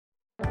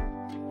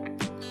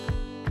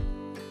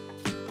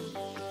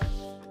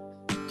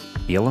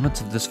The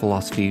elements of this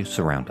philosophy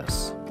surround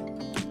us.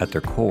 At their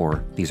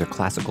core, these are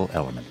classical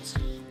elements.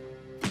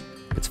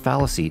 It's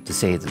fallacy to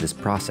say that this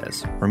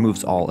process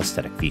removes all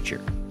aesthetic feature.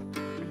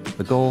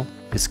 The goal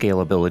is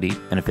scalability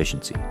and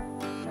efficiency,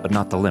 but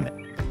not the limit.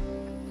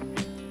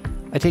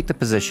 I take the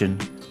position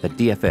that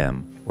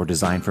DFM, or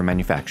design for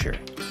manufacture,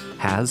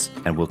 has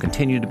and will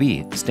continue to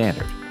be the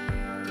standard.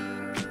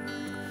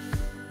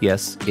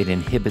 Yes, it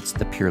inhibits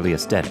the purely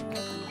aesthetic.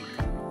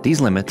 These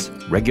limits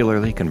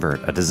regularly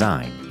convert a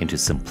design into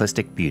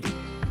simplistic beauty.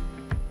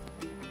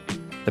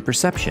 The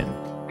perception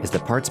is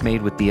that parts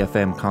made with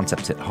DFM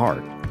concepts at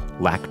heart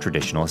lack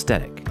traditional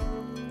aesthetic.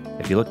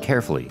 If you look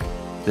carefully,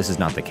 this is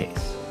not the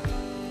case.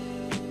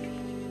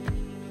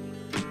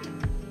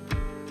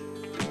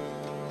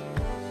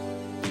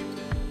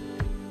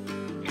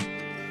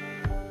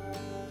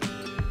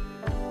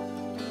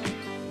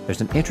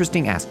 There's an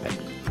interesting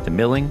aspect to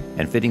milling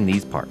and fitting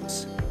these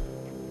parts.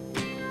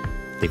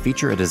 They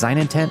feature a design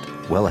intent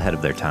well ahead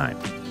of their time.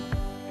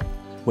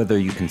 Whether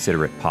you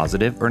consider it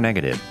positive or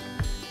negative,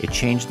 it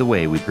changed the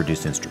way we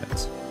produce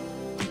instruments.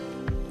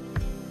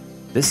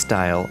 This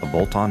style of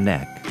bolt-on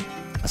neck,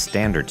 a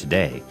standard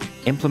today,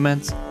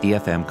 implements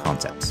DFM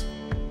concepts.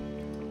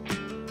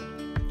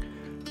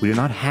 We do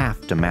not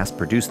have to mass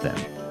produce them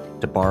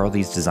to borrow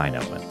these design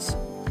elements.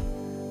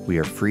 We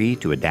are free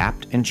to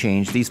adapt and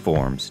change these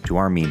forms to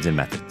our means and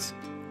methods.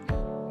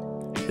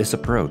 This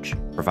approach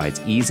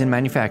provides ease in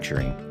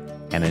manufacturing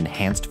and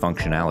enhanced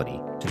functionality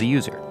to the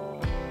user.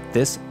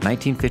 This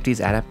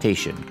 1950s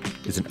adaptation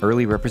is an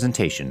early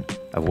representation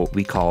of what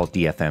we call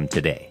DFM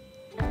today.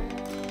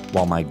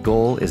 While my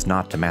goal is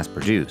not to mass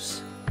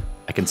produce,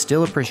 I can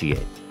still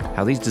appreciate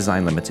how these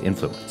design limits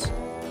influence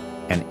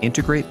and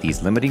integrate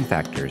these limiting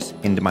factors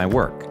into my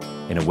work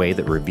in a way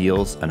that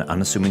reveals an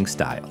unassuming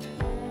style.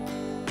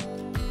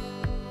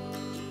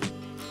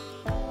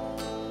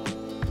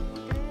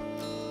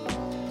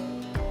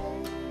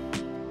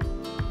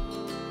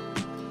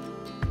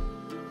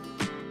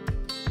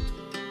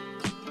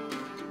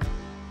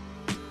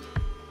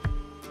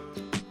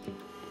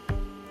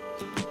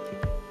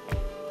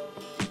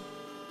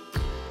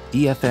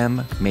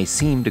 DFM may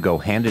seem to go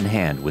hand in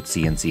hand with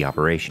CNC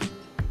operation.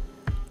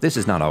 This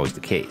is not always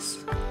the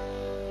case.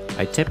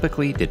 I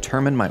typically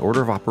determine my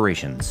order of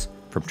operations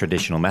from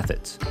traditional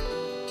methods.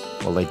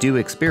 While I do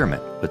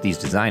experiment with these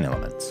design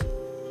elements,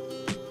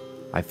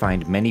 I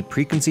find many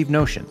preconceived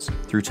notions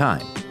through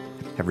time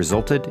have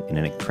resulted in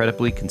an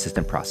incredibly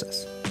consistent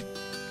process.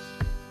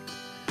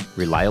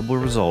 Reliable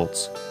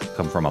results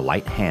come from a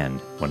light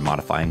hand when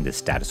modifying this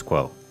status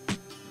quo.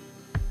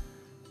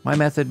 My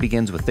method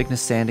begins with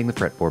thickness sanding the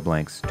fretboard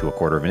blanks to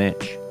 1/4 of an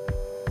inch.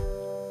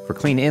 For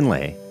clean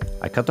inlay,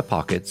 I cut the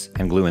pockets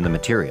and glue in the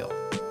material,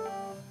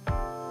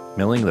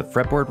 milling the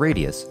fretboard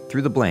radius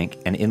through the blank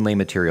and inlay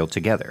material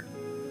together.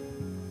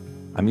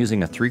 I'm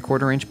using a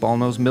 3/4 inch ball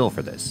nose mill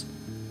for this,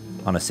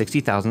 on a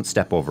 60,000th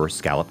step over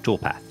scallop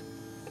toolpath.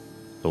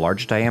 The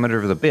large diameter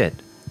of the bit,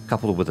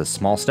 coupled with a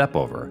small step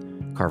over,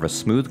 carve a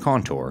smooth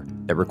contour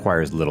that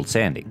requires little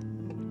sanding.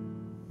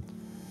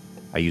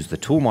 I use the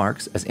tool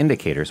marks as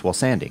indicators while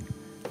sanding,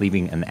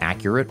 leaving an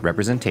accurate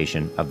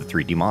representation of the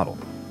 3D model,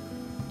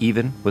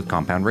 even with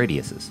compound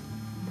radiuses.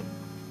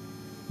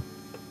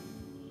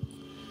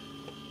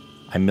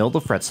 I mill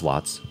the fret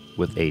slots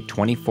with a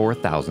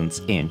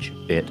 24/1000 inch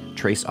bit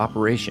trace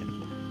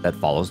operation that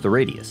follows the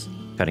radius,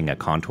 cutting a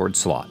contoured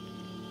slot.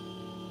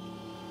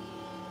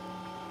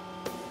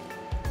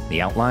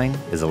 The outline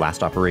is the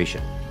last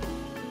operation,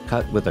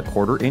 cut with a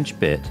 1/4 inch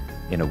bit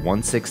in a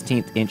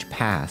 1/16 inch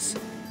pass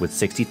with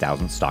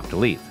 60,000 stock to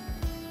leave.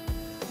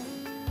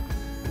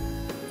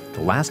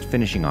 The last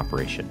finishing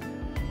operation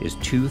is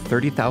 2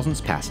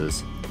 30,000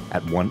 passes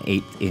at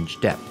 1/8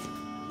 inch depth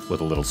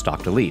with a little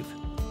stock to leave.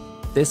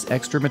 This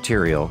extra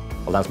material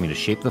allows me to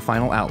shape the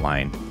final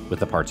outline with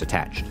the parts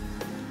attached.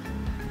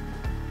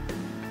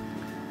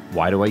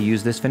 Why do I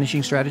use this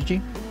finishing strategy?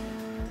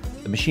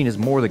 The machine is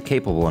more than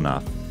capable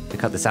enough to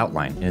cut this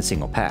outline in a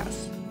single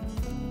pass.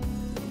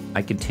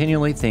 I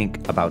continually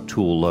think about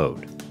tool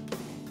load.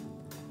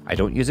 I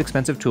don't use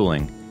expensive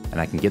tooling,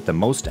 and I can get the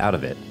most out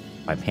of it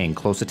by paying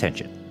close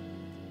attention.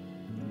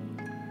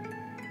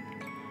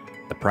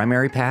 The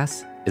primary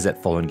pass is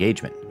at full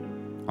engagement.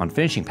 On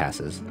finishing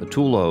passes, the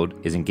tool load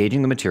is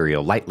engaging the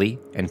material lightly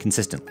and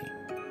consistently.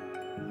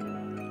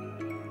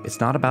 It's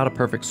not about a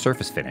perfect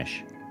surface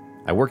finish.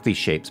 I work these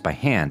shapes by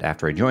hand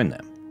after I join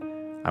them.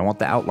 I want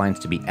the outlines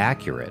to be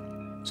accurate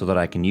so that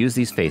I can use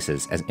these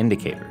faces as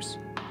indicators,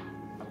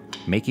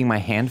 making my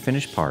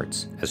hand-finished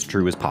parts as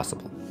true as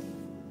possible.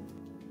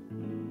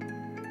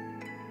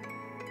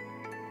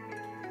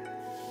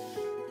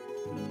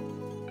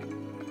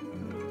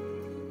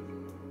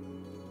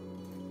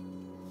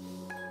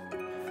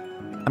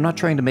 I'm not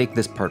trying to make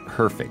this part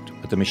perfect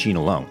with the machine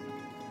alone.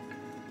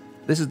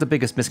 This is the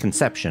biggest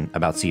misconception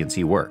about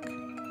CNC work.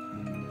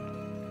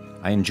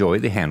 I enjoy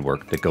the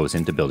handwork that goes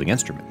into building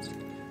instruments.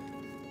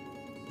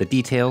 The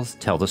details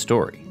tell the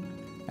story,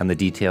 and the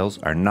details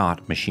are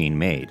not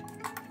machine-made.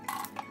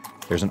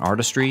 There's an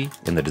artistry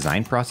in the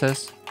design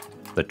process,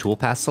 the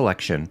toolpath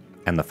selection,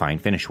 and the fine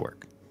finish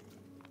work.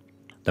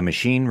 The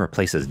machine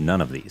replaces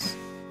none of these.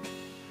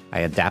 I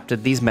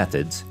adapted these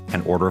methods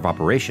and order of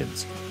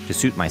operations to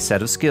suit my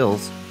set of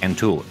skills and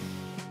tooling.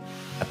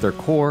 At their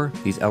core,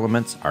 these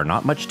elements are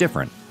not much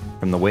different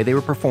from the way they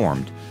were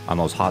performed on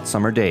those hot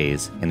summer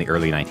days in the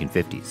early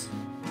 1950s.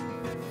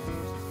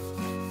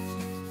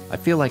 I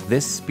feel like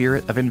this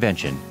spirit of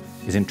invention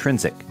is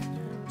intrinsic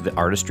to the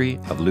artistry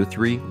of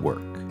lutherie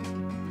work.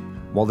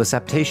 While this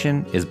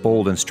adaptation is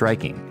bold and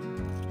striking,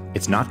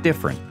 it's not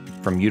different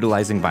from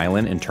utilizing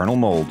violin internal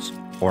molds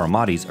or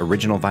Amati's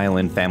original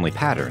violin family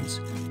patterns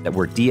that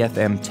were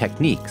DFM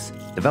techniques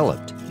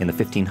developed in the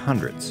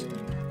 1500s.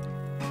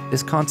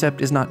 This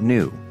concept is not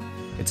new.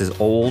 It's as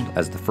old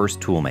as the first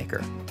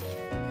toolmaker.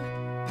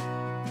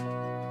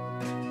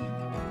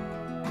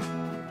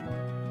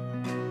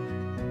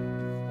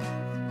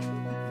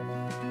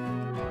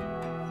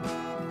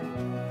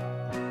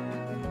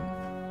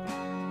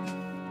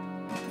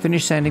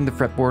 Finish sanding the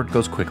fretboard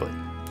goes quickly.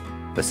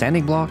 The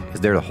sanding block is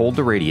there to hold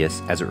the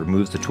radius as it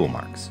removes the tool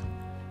marks.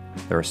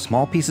 There are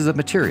small pieces of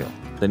material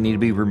that need to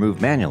be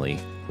removed manually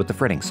with the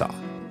fretting saw.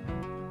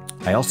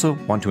 I also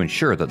want to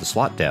ensure that the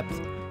slot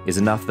depth is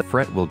enough the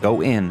fret will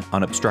go in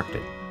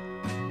unobstructed.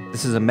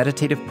 This is a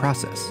meditative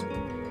process.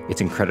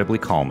 It's incredibly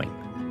calming.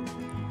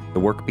 The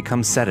work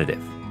becomes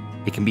sedative.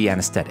 It can be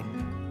anesthetic.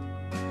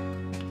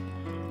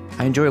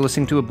 I enjoy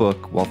listening to a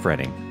book while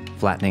fretting,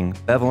 flattening,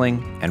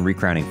 beveling, and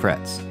recrowning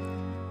frets.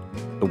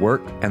 The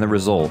work and the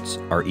results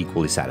are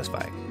equally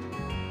satisfying.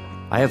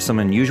 I have some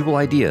unusual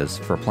ideas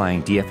for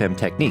applying DFM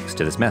techniques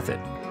to this method,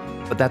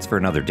 but that's for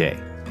another day.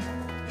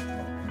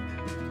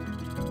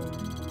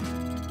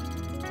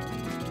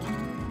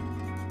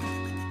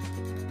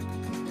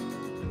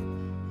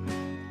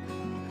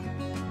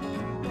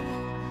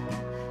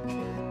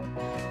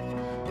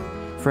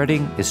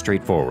 Fretting is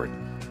straightforward.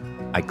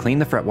 I clean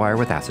the fret wire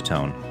with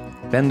acetone,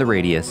 bend the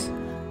radius,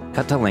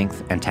 cut to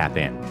length, and tap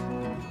in.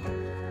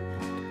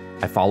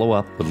 I follow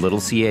up with little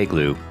CA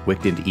glue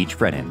wicked into each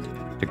fret end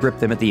to grip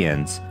them at the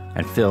ends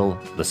and fill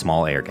the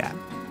small air gap.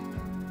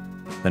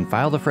 Then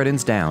file the fret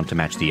ends down to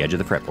match the edge of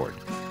the fretboard.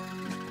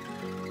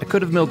 I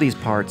could have milled these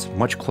parts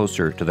much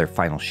closer to their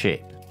final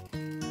shape.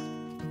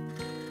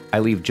 I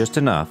leave just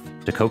enough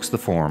to coax the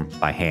form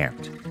by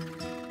hand,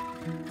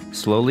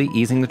 slowly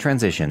easing the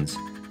transitions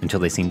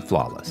until they seem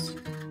flawless.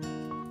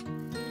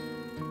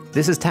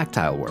 This is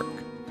tactile work.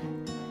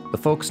 The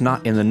folks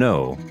not in the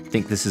know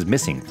think this is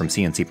missing from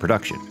CNC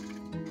production.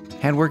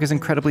 Handwork is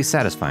incredibly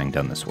satisfying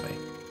done this way.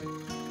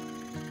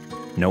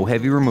 No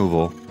heavy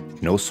removal,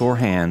 no sore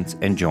hands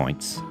and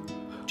joints,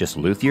 just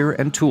luthier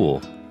and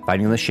tool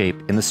finding the shape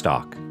in the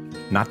stock,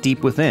 not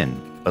deep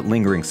within, but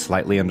lingering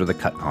slightly under the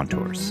cut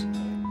contours.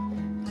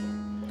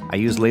 I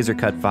use laser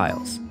cut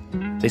files.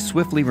 They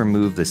swiftly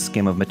remove the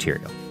skim of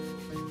material.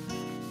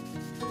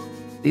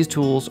 These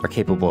tools are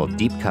capable of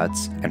deep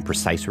cuts and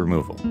precise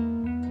removal.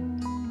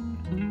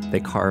 They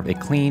carve a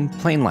clean,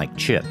 plane-like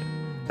chip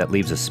that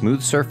leaves a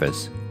smooth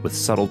surface with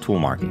subtle tool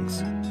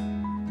markings.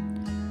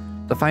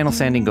 The final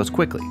sanding goes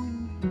quickly.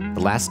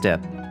 The last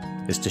step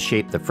is to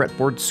shape the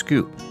fretboard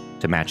scoop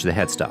to match the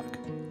headstock.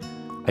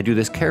 I do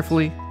this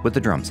carefully with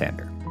the drum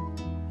sander.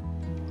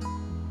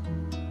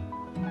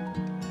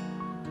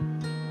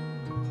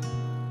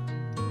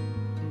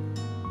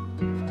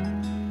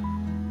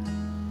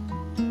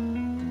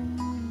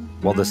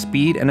 While the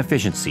speed and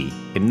efficiency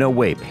in no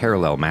way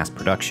parallel mass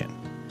production,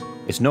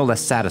 it's no less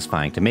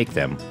satisfying to make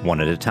them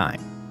one at a time.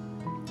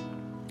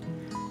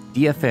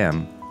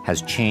 DFM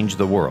has changed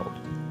the world.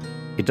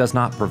 It does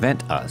not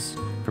prevent us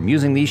from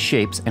using these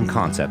shapes and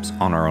concepts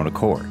on our own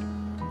accord.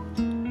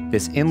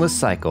 This endless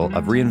cycle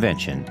of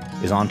reinvention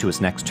is on to its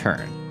next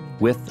turn,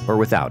 with or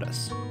without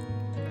us.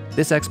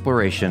 This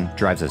exploration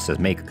drives us as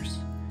makers,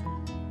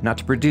 not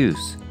to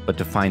produce, but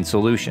to find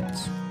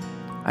solutions.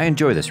 I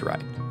enjoy this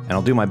ride, and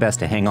I'll do my best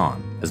to hang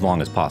on as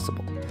long as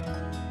possible.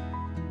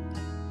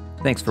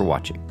 Thanks for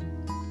watching.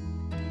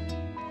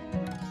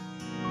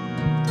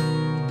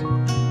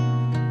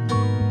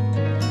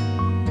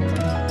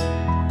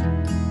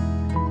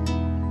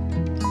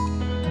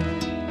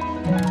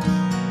 Thank you.